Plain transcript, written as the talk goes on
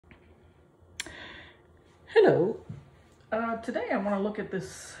Hello. Today I want to look at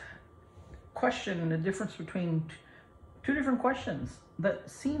this question and the difference between two different questions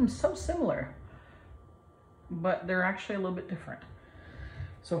that seem so similar, but they're actually a little bit different.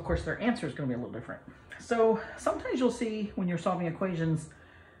 So of course their answer is going to be a little different. So sometimes you'll see when you're solving equations,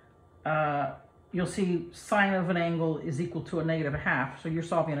 you'll see sine of an angle is equal to a negative a half. So you're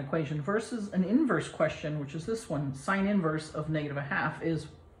solving an equation versus an inverse question, which is this one. Sine inverse of negative a half is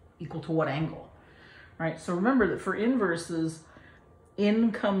equal to what angle? Right, so remember that for inverses,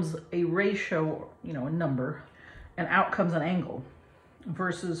 in comes a ratio, a number, and out comes an angle.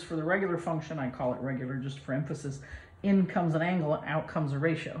 Versus for the regular function, I call it regular just for emphasis, in comes an angle and out comes a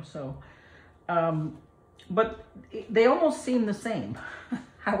ratio. So, but they almost seem the same.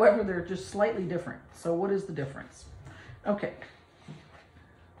 However, they're just slightly different. So what is the difference? Okay.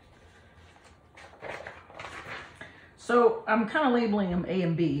 So I'm kind of labeling them A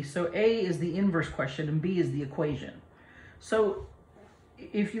and B. So A is the inverse question and B is the equation. So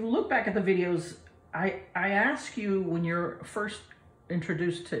if you look back at the videos, I ask you when you're first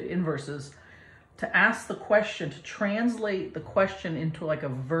introduced to inverses to ask the question, to translate the question into like a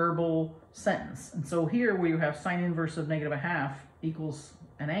verbal sentence. And so here where you have sine inverse of negative a half equals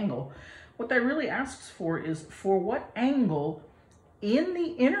an angle, what that really asks for is for what angle in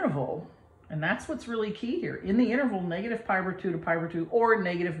the interval. And that's what's really key here. In the interval, negative pi over 2 to pi over 2, or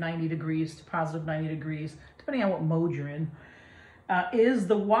negative 90 degrees to positive 90 degrees, depending on what mode you're in, is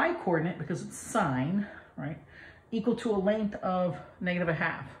the y-coordinate, because it's sine, right, equal to a length of negative a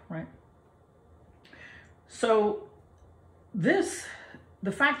half, right? So the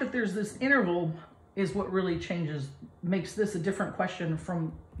fact that there's this interval is what really makes this a different question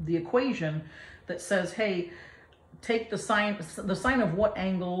from the equation that says, hey, take the sine of what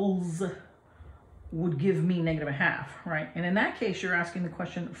angles would give me negative a half, right? And in that case, you're asking the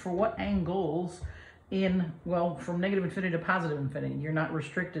question for what angles from negative infinity to positive infinity, you're not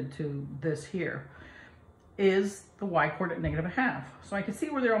restricted to this here, is the y-coordinate negative a half. So I can see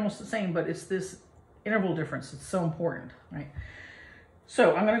where they're almost the same, but it's this interval difference that's so important, right?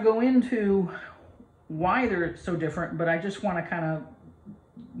 So I'm going to go into why they're so different, but I just want to kind of,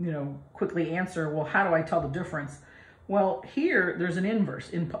 quickly answer, well, how do I tell the difference? Well, here there's an inverse.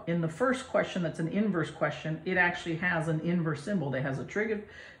 In the first question that's an inverse question, it actually has an inverse symbol. It has a trig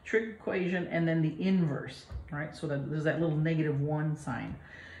equation and then the inverse, right? So there's that little -1 sign.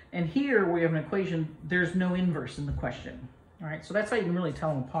 And here we have an equation, there's no inverse in the question, all right? So that's how you can really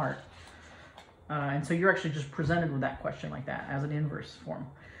tell them apart. And so you're actually just presented with that question like that as an inverse form.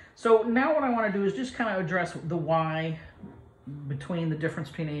 So now what I want to do is just kind of address the why between the difference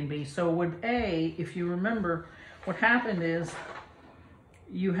between A and B. So with A, if you remember, what happened is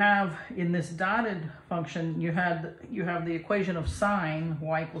you have in this dotted function, you have the equation of sine,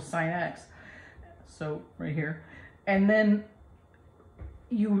 y equals sine x. So right here. And then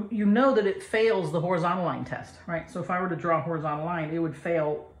you know that it fails the horizontal line test, right? So if I were to draw a horizontal line, it would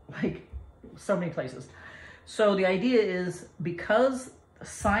fail like so many places. So the idea is because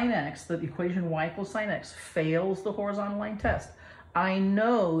sine x, the equation y equals sine x, fails the horizontal line test, I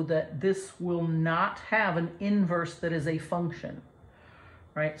know that this will not have an inverse that is a function,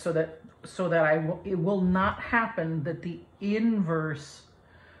 right? So that it will not happen that the inverse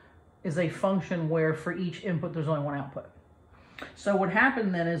is a function where for each input there's only one output. So what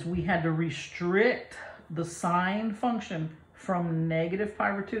happened then is we had to restrict the sine function from negative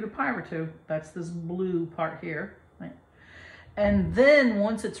pi over 2 to pi over 2. That's this blue part here, right? And then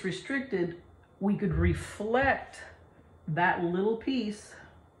once it's restricted, we could reflect that little piece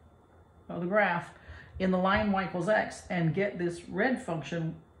of the graph in the line y equals x and get this red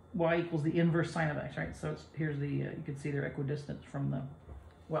function y equals the inverse sine of x, right? So here's the, you can see they're equidistant from the,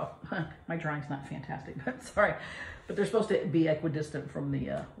 well, my drawing's not fantastic, but sorry, but they're supposed to be equidistant from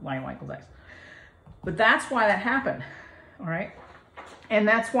the line y equals x. But that's why that happened, all right? And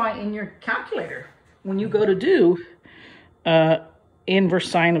that's why in your calculator, when you go to do inverse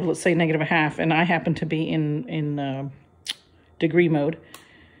sine of, let's say, negative a half, and I happen to be in degree mode,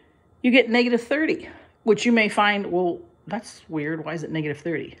 you get negative 30, which you may find, well, that's weird. Why is it negative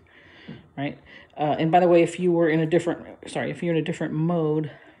 30, right? And by the way, if you were in a different, if you're in a different mode,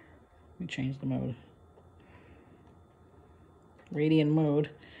 let me change the mode, radian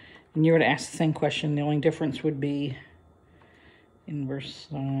mode, and you were to ask the same question, the only difference would be inverse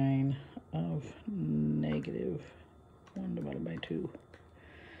sine of negative 1 divided by 2.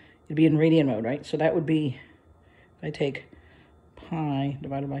 It'd be in radian mode, right? So that would be, if I take pi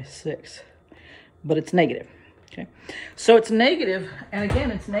divided by 6, but it's negative, okay? So it's negative, and again,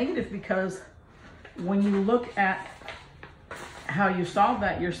 it's negative because when you look at how you solve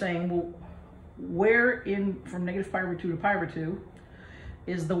that, you're saying, well, where from negative pi over 2 to pi over 2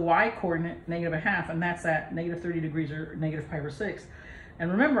 is the y coordinate negative a half, and that's at negative 30 degrees or negative pi over 6.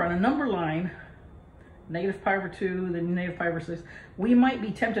 And remember, on a number line, negative pi over 2, then negative pi over 6, we might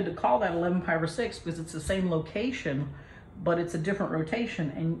be tempted to call that 11 pi over 6 because it's the same location, but it's a different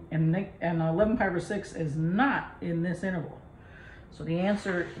rotation, and 11 pi over 6 is not in this interval. So the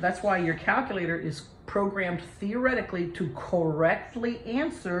answer, that's why your calculator is programmed theoretically to correctly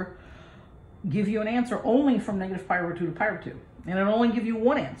give you an answer only from negative pi over 2 to pi over 2. And it'll only give you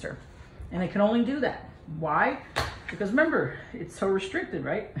one answer. And it can only do that. Why? Because remember, it's so restricted,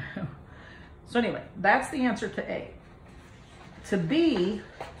 right? So anyway, that's the answer to A. To B,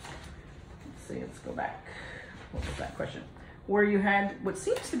 let's see, let's go back. What was that question? Where you had what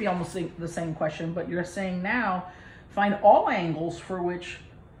seems to be almost the same question, but you're saying now, find all angles for which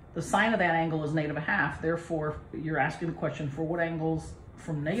the sine of that angle is negative a half. Therefore, you're asking the question, for what angles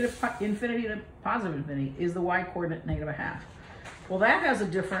from negative infinity to positive infinity is the y coordinate negative a half? Well, that has a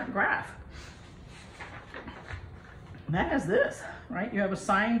different graph. That has this, right? You have a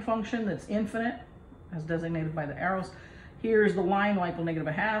sine function that's infinite, as designated by the arrows. Here's the line y equal negative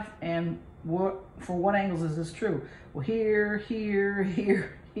a half, and for what angles is this true? Well, here, here,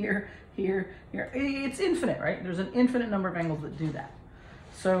 here, here, here, here. It's infinite, right? There's an infinite number of angles that do that.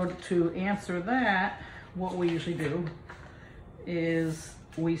 So to answer that, what we usually do is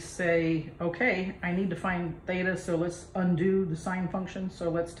we say, okay, I need to find theta, so let's undo the sine function. So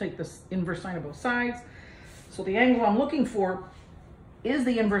let's take this inverse sine of both sides. So the angle I'm looking for is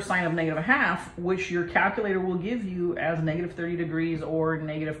the inverse sine of negative a half, which your calculator will give you as negative 30 degrees or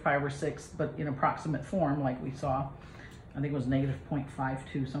negative pi over 6, but in approximate form, like we saw. I think it was negative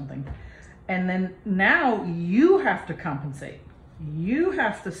 0.52 something. And then now you have to compensate. You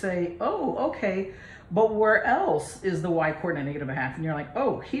have to say, oh, okay, but where else is the y coordinate negative a half? And you're like,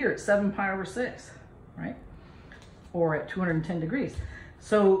 oh, here at 7 pi over 6, right? Or at 210 degrees.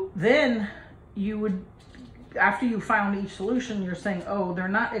 So then you would, after you found each solution, you're saying, oh, they're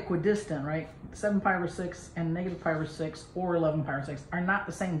not equidistant, right? 7 pi over 6 and negative pi over 6 or 11 pi over 6 are not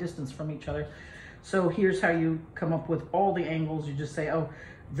the same distance from each other. So here's how you come up with all the angles. You just say, oh,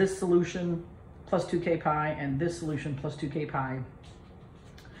 this solution plus 2k pi and this solution plus 2k pi.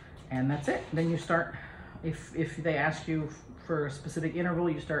 And that's it. Then you start, if they ask you for a specific interval,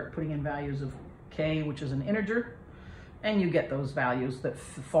 you start putting in values of k, which is an integer, and you get those values that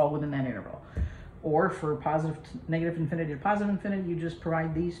fall within that interval. Or for negative infinity to positive infinity, you just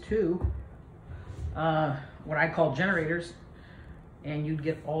provide these two, what I call generators, and you'd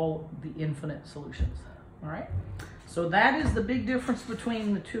get all the infinite solutions, all right? So that is the big difference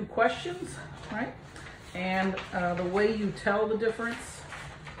between the two questions, right? And the way you tell the difference,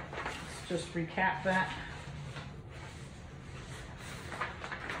 let's just recap that.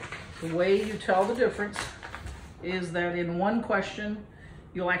 The way you tell the difference is that in one question,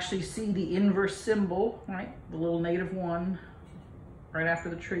 you'll actually see the inverse symbol, right? The little -1 right after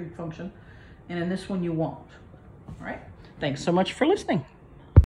the trig function. And in this one, you won't, all right? Thanks so much for listening.